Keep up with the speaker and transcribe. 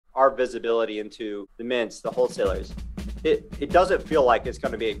our visibility into the mints, the wholesalers, it doesn't feel like it's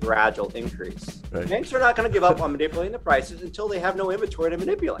going to be a gradual increase. Right. Banks are not going to give up on manipulating the prices until they have no inventory to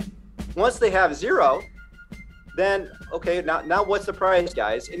manipulate. Once they have zero, then okay, now what's the price,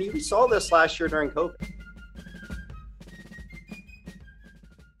 guys? And you saw this last year during COVID.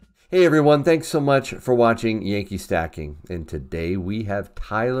 Hey everyone, thanks so much for watching Yankee Stacking. And today we have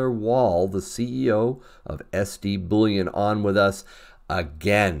Tyler Wall, the CEO of SD Bullion, on with us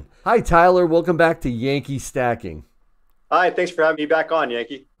again. Hi Tyler, welcome back to Yankee Stacking. Hi, thanks for having me back on,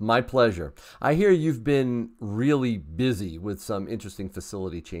 Yankee. My pleasure. I hear you've been really busy with some interesting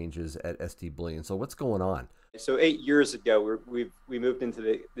facility changes at SD Bullion. So what's going on? So 8 years ago, we moved into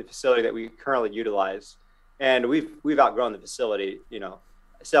the facility that we currently utilize, and we've outgrown the facility,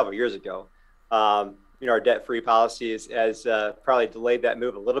 several years ago. Our debt-free policy has probably delayed that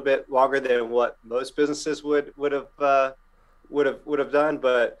move a little bit longer than what most businesses would have done.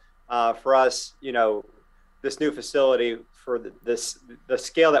 But for us, this new facility for the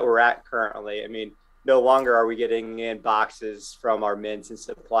scale that we're at currently, I mean, no longer are we getting in boxes from our mints and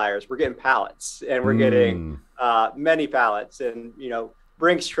suppliers. We're getting pallets, and we're getting many pallets, and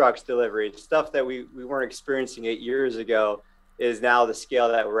Brinks trucks deliveries, stuff that we weren't experiencing 8 years ago is now the scale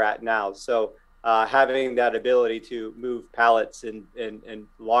that we're at now. So having that ability to move pallets in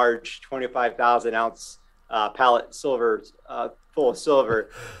large 25,000 ounce pallet silver, full of silver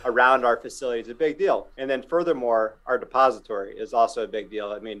around our facility is a big deal. And then furthermore, our depository is also a big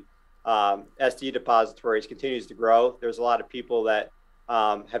deal. I mean, SD depositories continues to grow. There's a lot of people that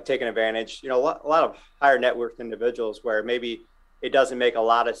have taken advantage, a lot of higher net worth individuals where maybe it doesn't make a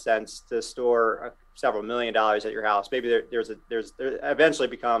lot of sense to store several $1 million at your house. Maybe there eventually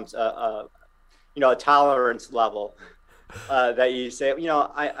becomes a tolerance level that you say,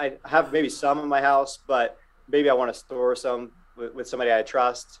 I have maybe some in my house, but maybe I want to store some with somebody I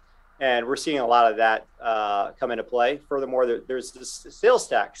trust. And we're seeing a lot of that come into play. Furthermore, there's this sales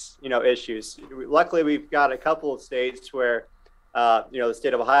tax, issues. Luckily, we've got a couple of states where, the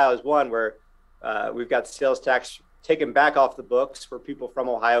state of Ohio is one where we've got sales tax taken back off the books where people from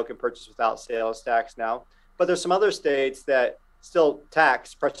Ohio can purchase without sales tax now. But there's some other states that still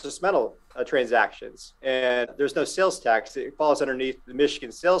tax precious metal transactions, and there's no sales tax. It falls underneath the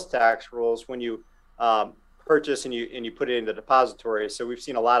Michigan sales tax rules when you purchase and you put it in the depository. So we've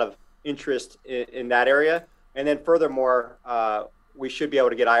seen a lot of interest in that area. And then furthermore, we should be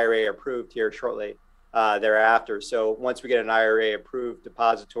able to get IRA approved here shortly thereafter. So once we get an IRA approved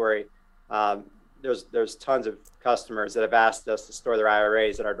depository, there's tons of customers that have asked us to store their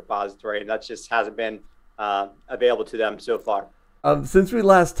IRAs at our depository, and that just hasn't been available to them so far. Since we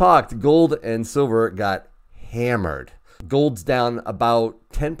last talked, gold and silver got hammered. Gold's down about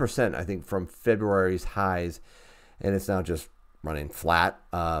 10%, I think, from February's highs, and it's now just running flat.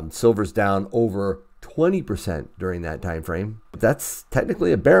 Silver's down over 20% during that time frame. That's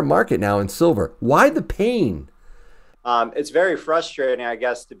technically a bear market now in silver. Why the pain? It's very frustrating, I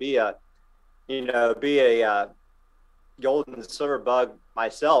guess, to be a gold and silver bug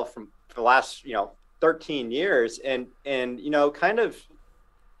myself for the last 13 years, and kind of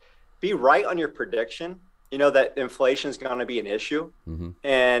be right on your prediction, that inflation is going to be an issue,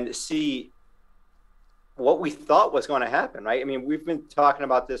 and see what we thought was going to happen, right? I mean, we've been talking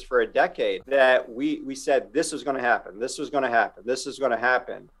about this for a decade, that we said this was going to happen, this was going to happen, this is going to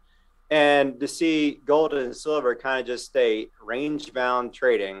happen. And to see gold and silver kind of just stay range bound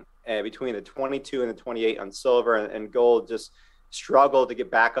trading between the 22 and the 28 on silver, and gold just struggle to get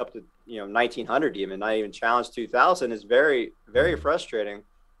back up to 1900, even not even challenge 2000, is very, very frustrating.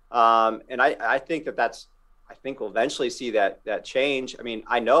 And I think we'll eventually see that change. I mean,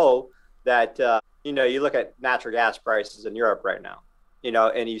 I know that you look at natural gas prices in Europe right now,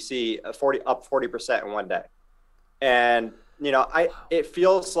 and you see up 40% in one day, and it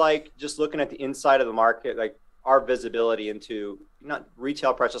feels like, just looking at the inside of the market, like our visibility into not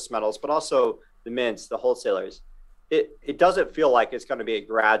retail precious metals, but also the mints, the wholesalers, it doesn't feel like it's going to be a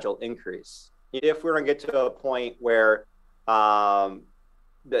gradual increase. If we're going to get to a point where the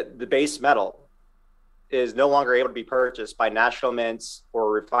base metal is no longer able to be purchased by national mints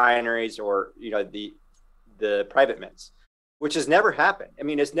or refineries or the private mints, which has never happened. I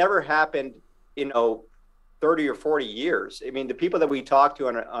mean, it's never happened 30 or 40 years. I mean, the people that we talk to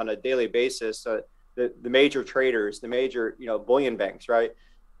on a daily basis, the major traders, the major bullion banks, right?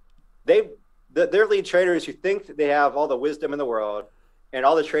 Their lead traders who think that they have all the wisdom in the world and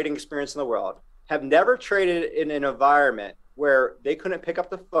all the trading experience in the world have never traded in an environment where they couldn't pick up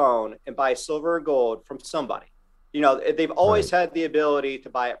the phone and buy silver or gold from somebody. They've always had the ability to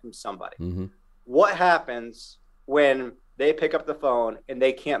buy it from somebody. What happens when they pick up the phone and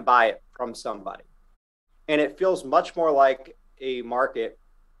they can't buy it from somebody. And it feels much more like a market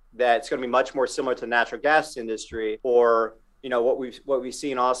that's going to be much more similar to the natural gas industry, or what we've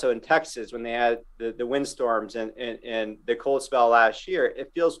seen also in Texas when they had the windstorms and the cold spell last year.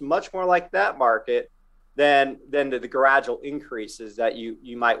 It feels much more like that market than the gradual increases that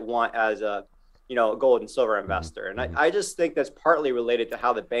you might want as a gold and silver investor. And I just think that's partly related to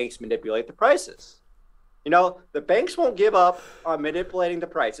how the banks manipulate the prices. The banks won't give up on manipulating the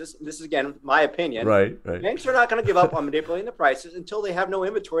prices. This is, again, my opinion. Right. Banks are not going to give up on manipulating the prices until they have no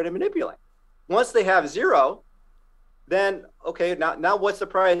inventory to manipulate. Once they have zero, then, okay, now what's the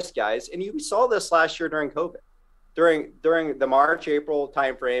price, guys? And you saw this last year during COVID, during the March, April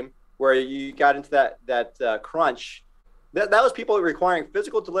timeframe, where you got into that crunch. That was people requiring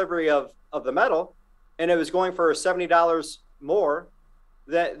physical delivery of the metal, and it was going for $70 more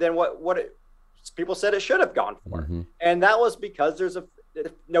than what people said it should have gone for. And that was because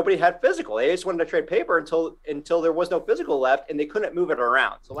nobody had physical. They just wanted to trade paper until there was no physical left, and they couldn't move it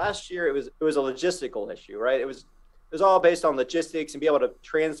around. So last year it was a logistical issue, right? It was all based on logistics and be able to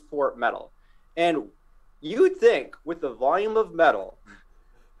transport metal. And you'd think with the volume of metal,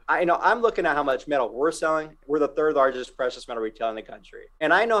 I'm looking at how much metal we're selling. We're the third largest precious metal retailer in the country.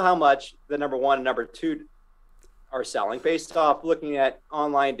 And I know how much the number one and number two are selling based off looking at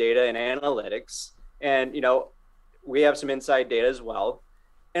online data and analytics. And, we have some inside data as well.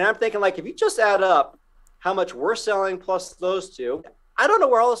 And I'm thinking, like, if you just add up how much we're selling plus those two, I don't know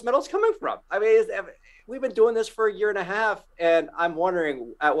where all this metal is coming from. I mean, we've been doing this for a year and a half, and I'm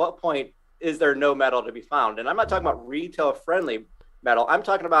wondering at what point is there no metal to be found? And I'm not talking about retail friendly metal. I'm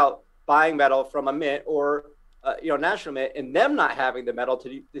talking about buying metal from a mint or national mint, and them not having the metal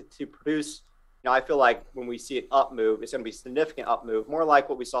to produce. I feel like when we see an up move, it's going to be a significant up move, more like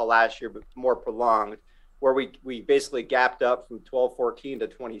what we saw last year, but more prolonged, where we basically gapped up from 12.14 to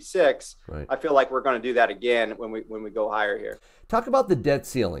 26. Right. I feel like we're going to do that again when we go higher here. Talk about the debt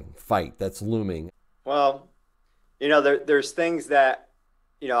ceiling fight that's looming. Well, there's things that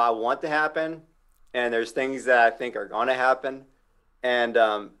I want to happen, and there's things that I think are going to happen. And,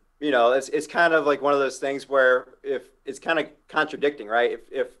 it's kind of like one of those things where if it's kind of contradicting, right?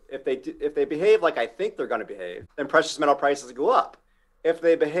 If they behave like I think they're going to behave, then precious metal prices go up. If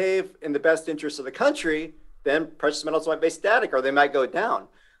they behave in the best interest of the country, then precious metals might be static or they might go down.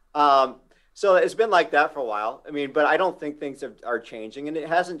 So it's been like that for a while. I mean, but I don't think things are changing, and it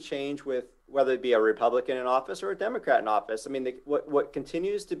hasn't changed with whether it be a Republican in office or a Democrat in office. I mean, what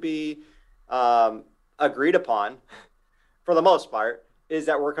continues to be agreed upon for the most part is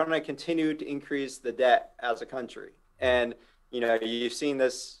that we're going to continue to increase the debt as a country. And, you've seen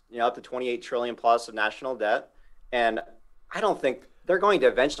this, up to 28 trillion plus of national debt. And I don't think they're going to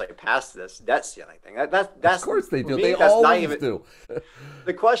eventually pass this debt ceiling thing. That's of course they do. Me, they always do.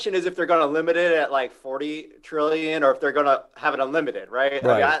 The question is if they're going to limit it at like 40 trillion or if they're going to have it unlimited, right?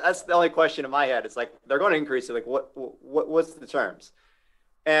 Right. I mean, that's the only question in my head. It's like they're going to increase it. Like what's the terms?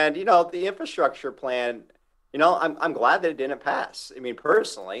 And, the infrastructure plan, I'm glad that it didn't pass. I mean,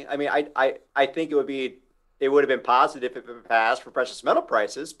 personally, I think it would have been positive if it passed for precious metal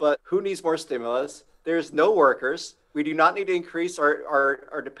prices, but who needs more stimulus? There's no workers. We do not need to increase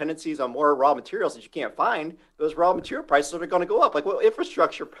our dependencies on more raw materials that you can't find. Those raw material prices are going to go up. Like, well,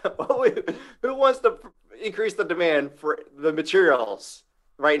 infrastructure, who wants to increase the demand for the materials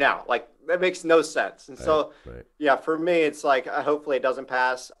right now? Like, that makes no sense. And yeah, for me, it's like, hopefully it doesn't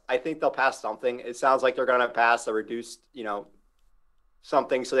pass. I think they'll pass something. It sounds like they're going to pass a reduced,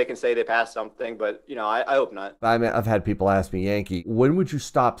 something so they can say they passed something, but I hope not. I've had people ask me, Yankee, when would you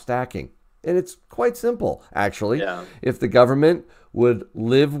stop stacking? And it's quite simple, actually. Yeah. If the government would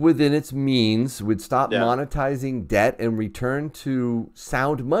live within its means, would stop monetizing debt and return to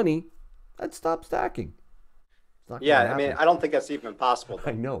sound money, I'd stop stacking. Yeah, I mean, I don't think that's even possible.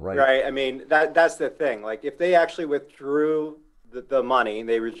 I know, right? Right. I mean, that's the thing. Like, if they actually withdrew the money,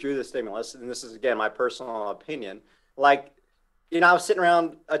 they withdrew the stimulus, and this is, again, my personal opinion, like, I was sitting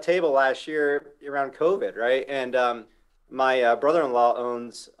around a table last year around COVID, right? And my brother-in-law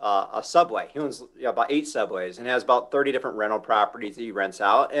owns a Subway. He owns about 8 Subways and has about 30 different rental properties that he rents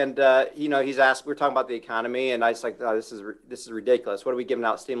out. And he's asked. We're talking about the economy, and I was like, oh, this is ridiculous. What are we giving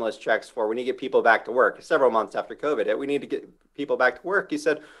out stimulus checks for? We need to get people back to work. Several months after COVID, we need to get people back to work. He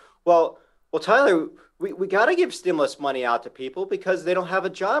said, well, Tyler, we got to give stimulus money out to people because they don't have a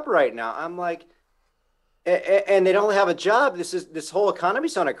job right now. I'm like, and they don't have a job. This whole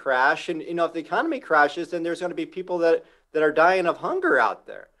economy's on a crash. And, if the economy crashes, then there's going to be people that are dying of hunger out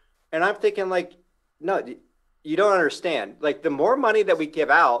there. And I'm thinking, like, no, you don't understand. Like, the more money that we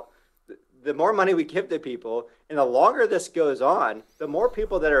give out, the more money we give to people, and the longer this goes on, the more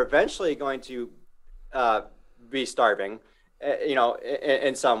people that are eventually going to be starving,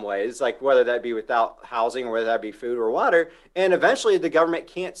 in some ways, like whether that be without housing or whether that be food or water. And eventually the government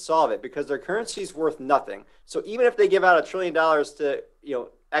can't solve it because their currency is worth nothing. So even if they give out $1 trillion to,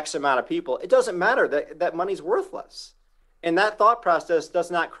 X amount of people, it doesn't matter, that money's worthless. And that thought process does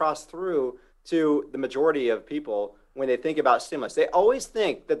not cross through to the majority of people when they think about stimulus. They always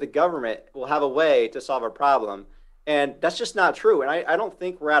think that the government will have a way to solve a problem. And that's just not true. And I don't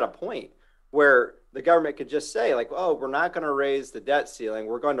think we're at a point where the government could just say, like, oh, we're not going to raise the debt ceiling.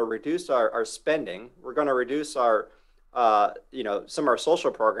 We're going to reduce our spending. We're going to reduce our, some of our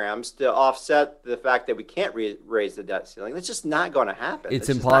social programs to offset the fact that we can't raise the debt ceiling. It's just not going to happen. It's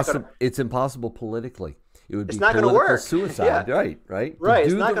impossible. It's impossible politically. It would be not going to work. Suicide. Yeah. Right.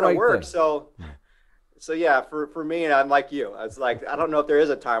 It's not going to work. So yeah, for me, and I'm like you. It's like, I don't know if there is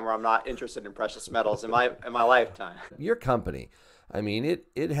a time where I'm not interested in precious metals in my lifetime. Your company, I mean,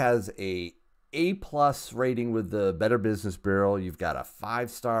 it has A+ rating with the Better Business Bureau. You've got a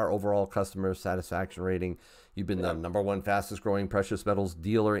 5-star overall customer satisfaction rating. You've been the #1 fastest growing precious metals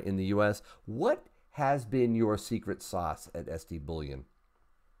dealer in the U.S. What has been your secret sauce at SD Bullion?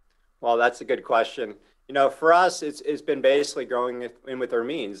 Well, that's a good question. For us, it's been basically growing in with our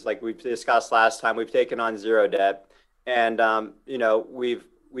means. Like we've discussed last time, we've taken on zero debt, and we've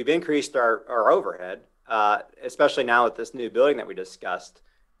increased our overhead, especially now with this new building that we discussed.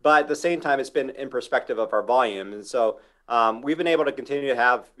 But at the same time, it's been in perspective of our volume, and so we've been able to continue to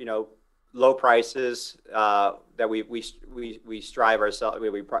have low prices that we strive ourselves,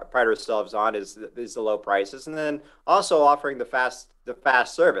 we pride ourselves on is the low prices, and then also offering the fast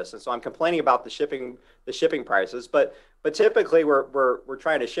service. And so I'm complaining about the shipping prices, but typically we're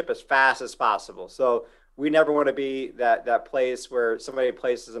trying to ship as fast as possible. So we never want to be that place where somebody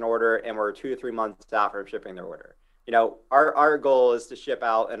places an order and we're 2 to 3 months out from shipping their order. Our goal is to ship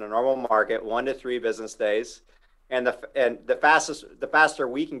out in a normal market 1 to 3 business days. And the faster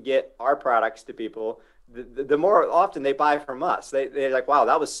we can get our products to people, the more often they buy from us. They're like, wow,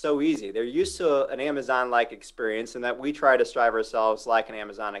 that was so easy. They're used to an Amazon-like experience, and that we try to strive ourselves like an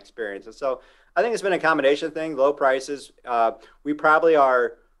Amazon experience. And so I think it's been a combination thing, low prices. We probably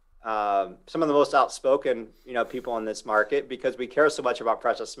are some of the most outspoken, people in this market because we care so much about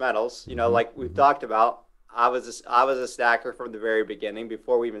precious metals. Like we've talked about, I was a stacker from the very beginning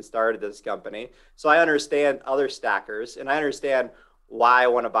before we even started this company. So I understand other stackers, and I understand why I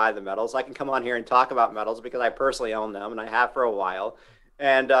want to buy the metals. I can come on here and talk about metals because I personally own them, and I have for a while.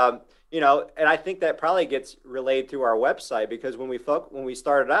 And and I think that probably gets relayed through our website because when we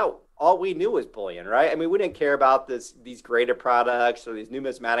started out, all we knew was bullion, right? I mean, we didn't care about these graded products or these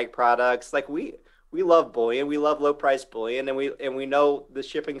numismatic products. Like we love bullion, we love low price bullion, and we know the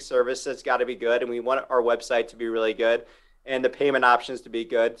shipping service has got to be good, and we want our website to be really good, and the payment options to be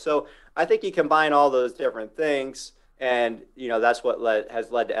good. So I think you combine all those different things, and that's what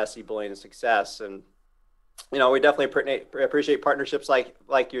has led to SD Bullion's success. And we definitely appreciate partnerships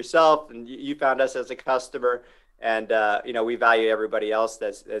like yourself, and you found us as a customer, and we value everybody else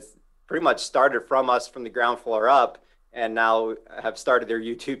that's pretty much started from us from the ground floor up, and now have started their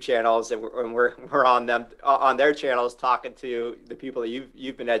YouTube channels, and we're on their channels talking to the people that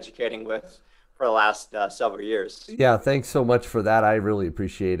you've been educating with for the last several years. Yeah, thanks so much for that. I really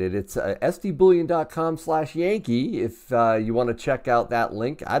appreciate it. It's sdbullion.com/Yankee. If you want to check out that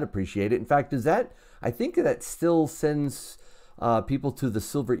link, I'd appreciate it. In fact, I think that still sends people to the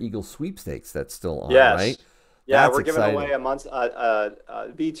Silver Eagle sweepstakes. That's still on, yes. Right? Yeah, That's we're giving exciting. away a month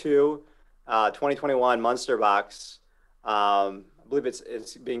V2 2021 Munster box. I believe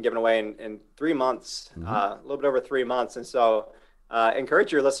it's being given away in 3 months, a little bit over 3 months. And so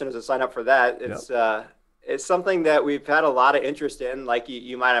encourage your listeners to sign up for that. It's something that we've had a lot of interest in, like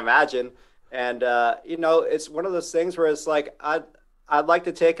you might imagine. And, it's one of those things where it's like, I'd like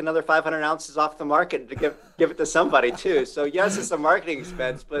to take another 500 ounces off the market to give it to somebody too. So yes, it's a marketing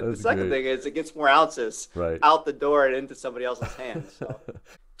expense, but the second thing is it gets more ounces out the door and into somebody else's hands. So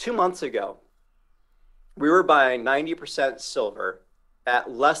 2 months ago, we were buying 90% silver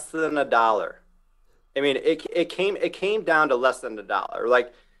at less than $1. I mean, it came down to less than $1.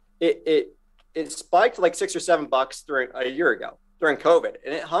 Like it spiked like $6 or $7 during a year ago during COVID,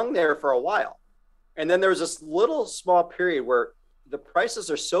 and it hung there for a while. And then there was this little small period where the prices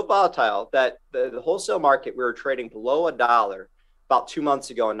are so volatile that the wholesale market, we were trading below $1 about 2 months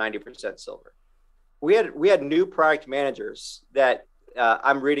ago on 90% silver. We had new product managers that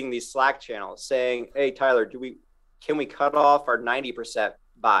I'm reading these Slack channels saying, "Hey Tyler, can we cut off our 90%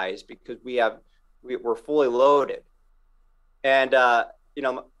 buys because we're fully loaded?" And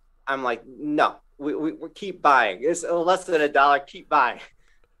I'm like, no, we keep buying. It's less than $1. Keep buying.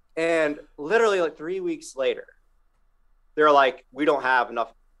 And literally like 3 weeks later, they're like, we don't have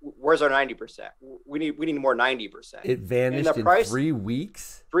enough. Where's our 90%? We need more 90%. It vanished in 3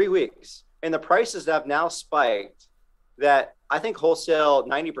 weeks? 3 weeks. And the prices have now spiked that I think wholesale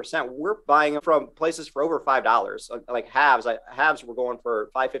 90%, we're buying from places for over $5. Like halves were going for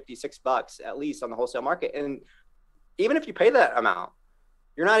 $5.50, $6 at least on the wholesale market. And even if you pay that amount,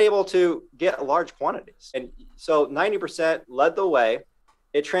 you're not able to get large quantities. And so 90% led the way.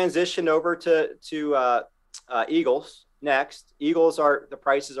 It transitioned over to Eagles next. Eagles the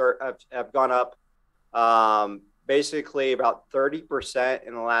prices have gone up basically about 30%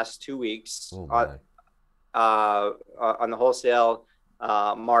 in the last 2 weeks on the wholesale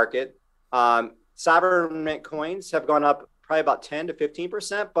market. Sovereign mint coins have gone up probably about 10 to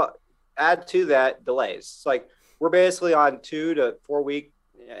 15%, but add to that delays. It's like we're basically on 2 to 4 week.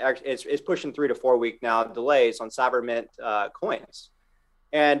 It's pushing 3 to 4 week now delays on sovereign mint coins.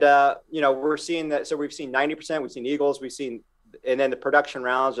 And, we're seeing that. So we've seen 90%, we've seen Eagles, and then the production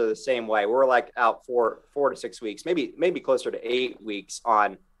rounds are the same way. We're like out 4 to 6 weeks, maybe closer to 8 weeks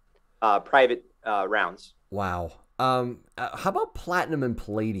on private rounds. Wow. How about Platinum and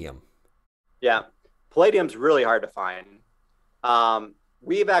Palladium? Yeah. Palladium's really hard to find.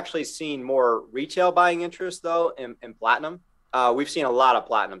 We've actually seen more retail buying interest though in Platinum. We've seen a lot of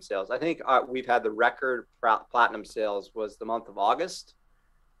Platinum sales. I think we've had the record Platinum sales was the month of August.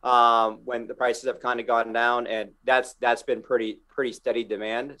 When the prices have kind of gone down, and that's been pretty steady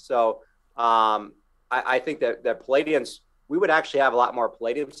demand. So I think that Palladium's, we would actually have a lot more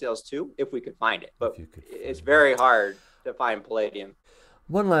Palladium sales too if we could find it, but it's very hard to find Palladium.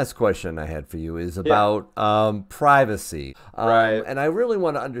 One last question I had for you is about privacy. Right. And I really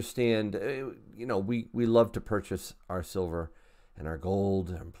want to understand, we love to purchase our silver and our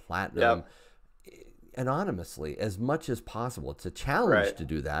gold and platinum anonymously as much as possible. It's a challenge to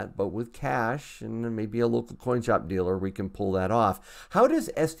do that, but with cash and maybe a local coin shop dealer, we can pull that off. How does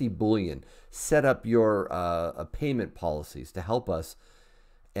SD Bullion set up your payment policies to help us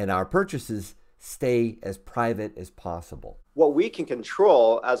and our purchases stay as private as possible? What we can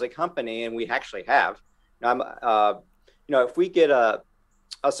control as a company, and we actually have, if we get a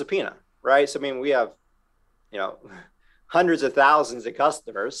subpoena, right? So, I mean, we have, hundreds of thousands of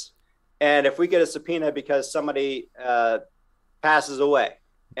customers. And if we get a subpoena because somebody passes away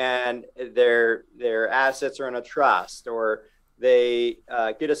and their assets are in a trust, or they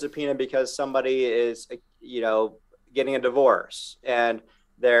get a subpoena because somebody is, getting a divorce and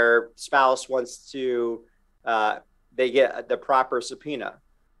their spouse wants to, they get the proper subpoena,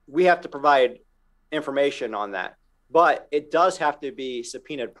 we have to provide information on that. But it does have to be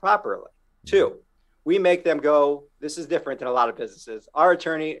subpoenaed properly too. We make them go, this is different than a lot of businesses. Our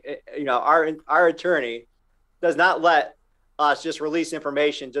attorney, our attorney does not let us just release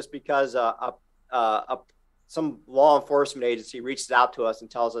information just because some law enforcement agency reaches out to us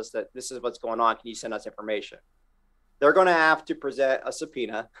and tells us that this is what's going on. Can you send us information? They're going to have to present a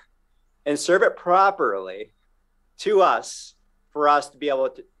subpoena and serve it properly to us for us to be able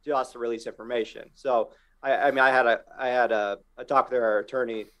to release information. So I had a talk with our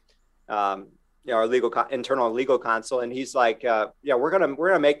attorney, our internal legal counsel, and he's like, we're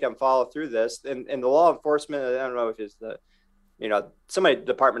gonna make them follow through this. And the law enforcement, I don't know if it's somebody,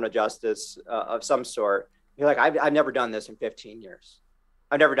 Department of Justice of some sort. You're like, I've never done this in 15 years.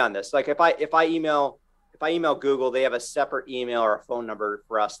 I've never done this. Like if I email Google, they have a separate email or a phone number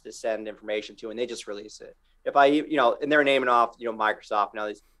for us to send information to, and they just release it. If and they're naming off, Microsoft and all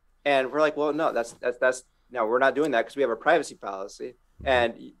these, and we're like, well, no, that's no, we're not doing that because we have a privacy policy,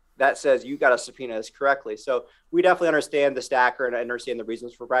 and that says you got to subpoena this correctly. So we definitely understand the stacker and understand the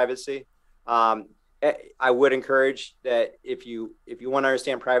reasons for privacy. I would encourage that if you want to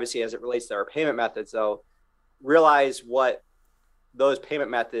understand privacy as it relates to our payment methods, though, realize what those payment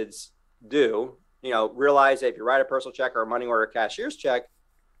methods do. Realize that if you write a personal check or a money order cashier's check,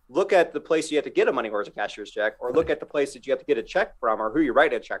 look at the place you have to get a money order cashier's check, or look at the place that you have to get a check from, or who you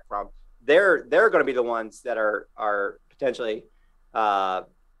write a check from. They're going to be the ones that are potentially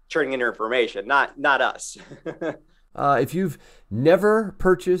turning in your information, not us. If you've never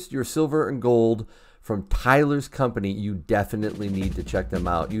purchased your silver and gold from Tyler's company, you definitely need to check them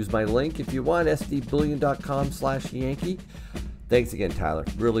out. Use my link if you want, sdbullion.com/Yankee. Thanks again, Tyler.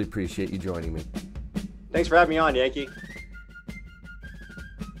 Really appreciate you joining me. Thanks for having me on, Yankee.